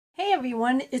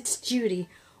everyone, it's Judy.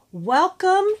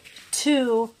 Welcome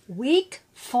to week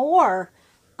 4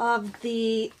 of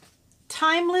the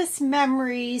Timeless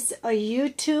Memories, a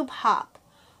YouTube hop,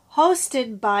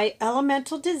 hosted by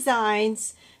Elemental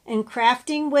Designs and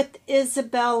Crafting with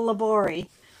Isabel Bori.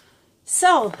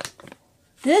 So,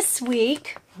 this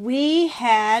week we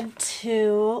had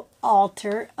to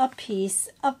alter a piece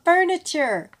of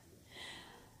furniture.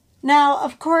 Now,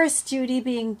 of course, Judy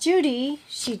being Judy,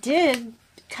 she did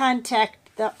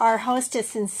contact our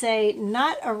hostess and say,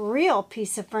 not a real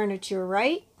piece of furniture,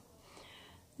 right?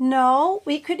 No,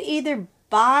 we could either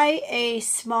buy a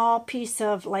small piece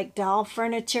of like doll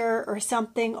furniture or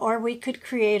something, or we could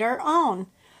create our own.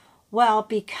 Well,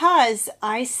 because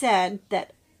I said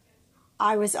that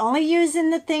I was only using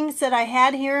the things that I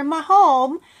had here in my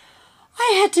home,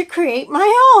 I had to create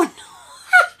my own. And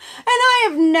I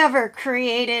have never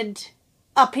created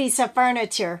a piece of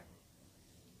furniture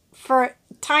for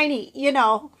tiny,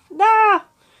 nah.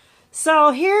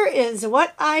 So here is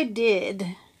what I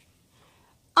did.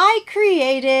 I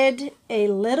created a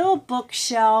little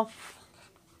bookshelf.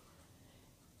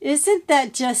 Isn't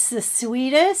that just the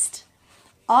sweetest?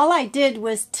 All I did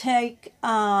was take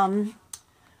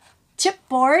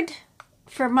chipboard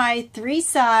for my 3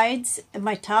 sides,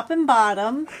 my top and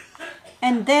bottom.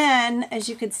 And then, as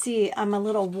you can see, I'm a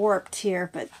little warped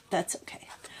here, but that's okay.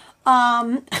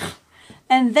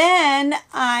 And then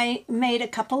I made a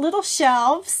couple little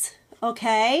shelves,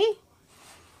 okay?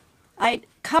 I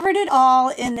covered it all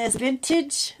in this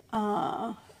vintage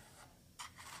cardstock.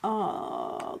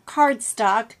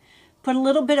 Put a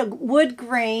little bit of wood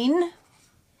grain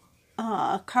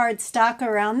cardstock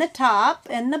around the top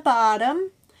and the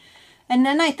bottom. And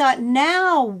then I thought,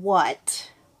 now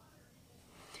what?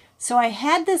 So I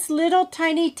had this little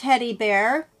tiny teddy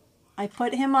bear. I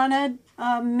put him on a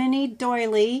mini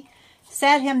doily,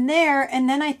 sat him there, and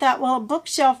then I thought, well, a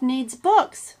bookshelf needs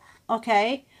books.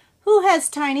 Okay, who has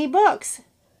tiny books?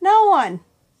 No one.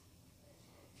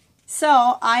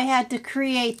 So I had to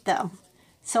create them.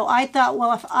 So I thought,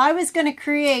 well, if I was going to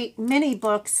create mini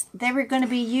books, they were going to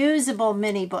be usable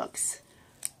mini books.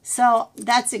 So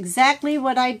that's exactly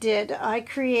what I did. I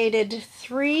created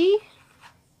 3.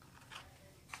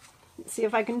 Let's see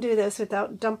if I can do this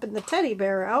without dumping the teddy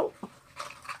bear out.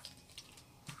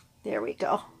 There we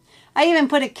go. I even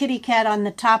put a kitty cat on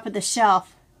the top of the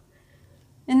shelf.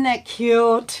 Isn't that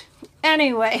cute?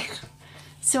 Anyway,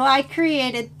 so I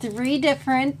created 3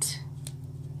 different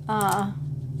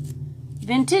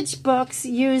vintage books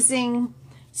using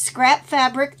scrap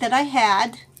fabric that I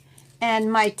had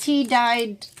and my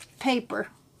tea-dyed paper.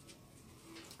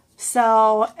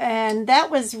 So, and that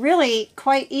was really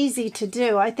quite easy to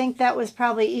do. I think that was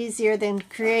probably easier than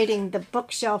creating the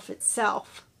bookshelf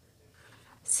itself.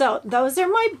 So, those are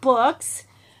my books.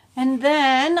 And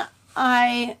then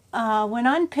I went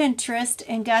on Pinterest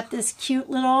and got this cute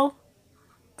little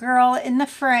girl in the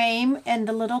frame and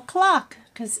the little clock,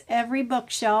 because every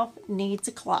bookshelf needs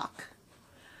a clock.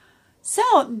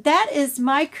 So that is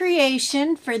my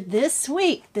creation for this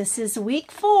week. This is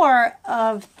week 4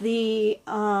 of the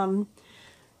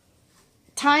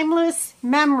Timeless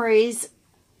Memories,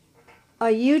 a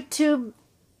YouTube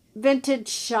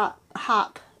vintage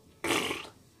hop.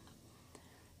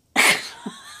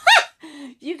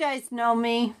 You guys know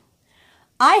me.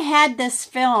 I had this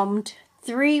filmed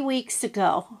 3 weeks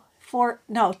ago.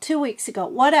 2 weeks ago,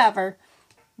 whatever.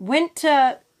 Went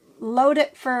to load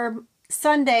it for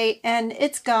Sunday and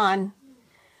it's gone.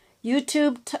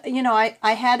 YouTube,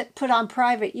 I had it put on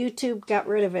private. YouTube got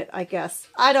rid of it, I guess.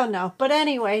 I don't know. But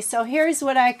anyway, so here's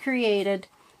what I created.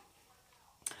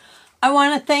 I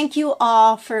want to thank you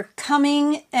all for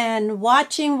coming and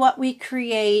watching what we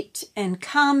create and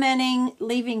commenting,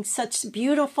 leaving such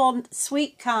beautiful,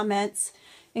 sweet comments,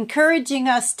 encouraging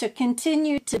us to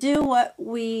continue to do what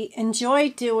we enjoy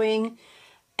doing.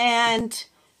 And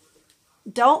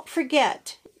don't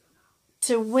forget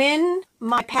to win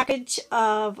my package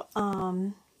of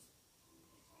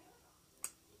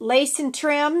lace and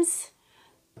trims.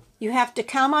 You have to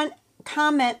comment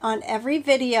on every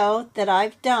video that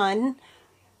I've done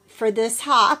for this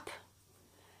hop,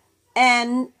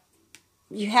 and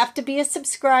you have to be a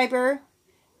subscriber,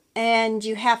 and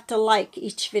you have to like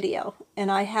each video.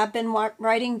 And I have been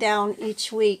writing down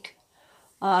each week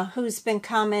who's been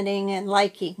commenting and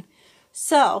liking.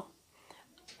 So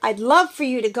I'd love for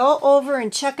you to go over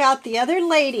and check out the other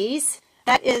ladies.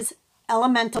 That is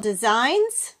Elemental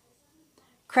Designs,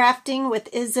 Crafting with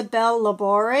Isabel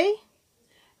Bori,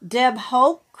 Deb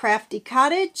Houck, Crafty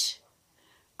Cottage,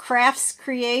 Crafts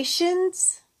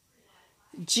Creations,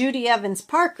 Judy Evans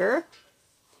Parker,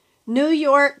 New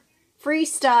York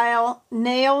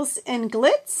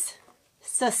NewYorkFreestyleNailz&Glitz,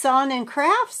 Sazon and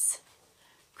Crafts,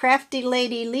 Crafty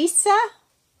Lady Lisa,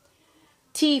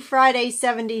 Tea Friday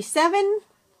 77,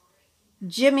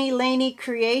 JimmyLani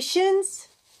Creations,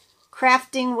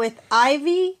 Crafting with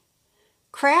Ivy,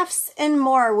 Crafts and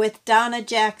More with Donna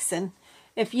Jackson.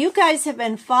 If you guys have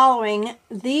been following,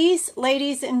 these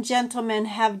ladies and gentlemen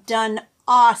have done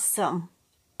awesome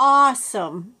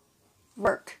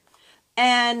work.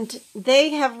 And they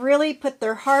have really put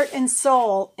their heart and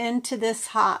soul into this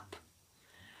hop.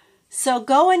 So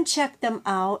go and check them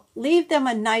out. Leave them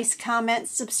a nice comment.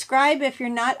 Subscribe if you're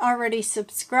not already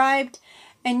subscribed.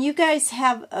 And you guys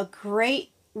have a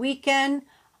great weekend.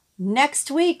 Next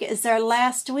week is our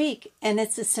last week. And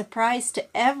it's a surprise to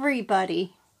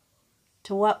everybody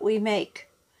to what we make.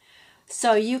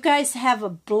 So you guys have a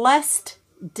blessed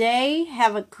day.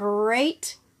 Have a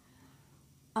great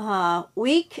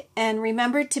week, and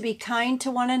remember to be kind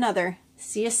to one another.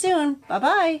 See you soon.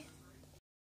 Bye-bye.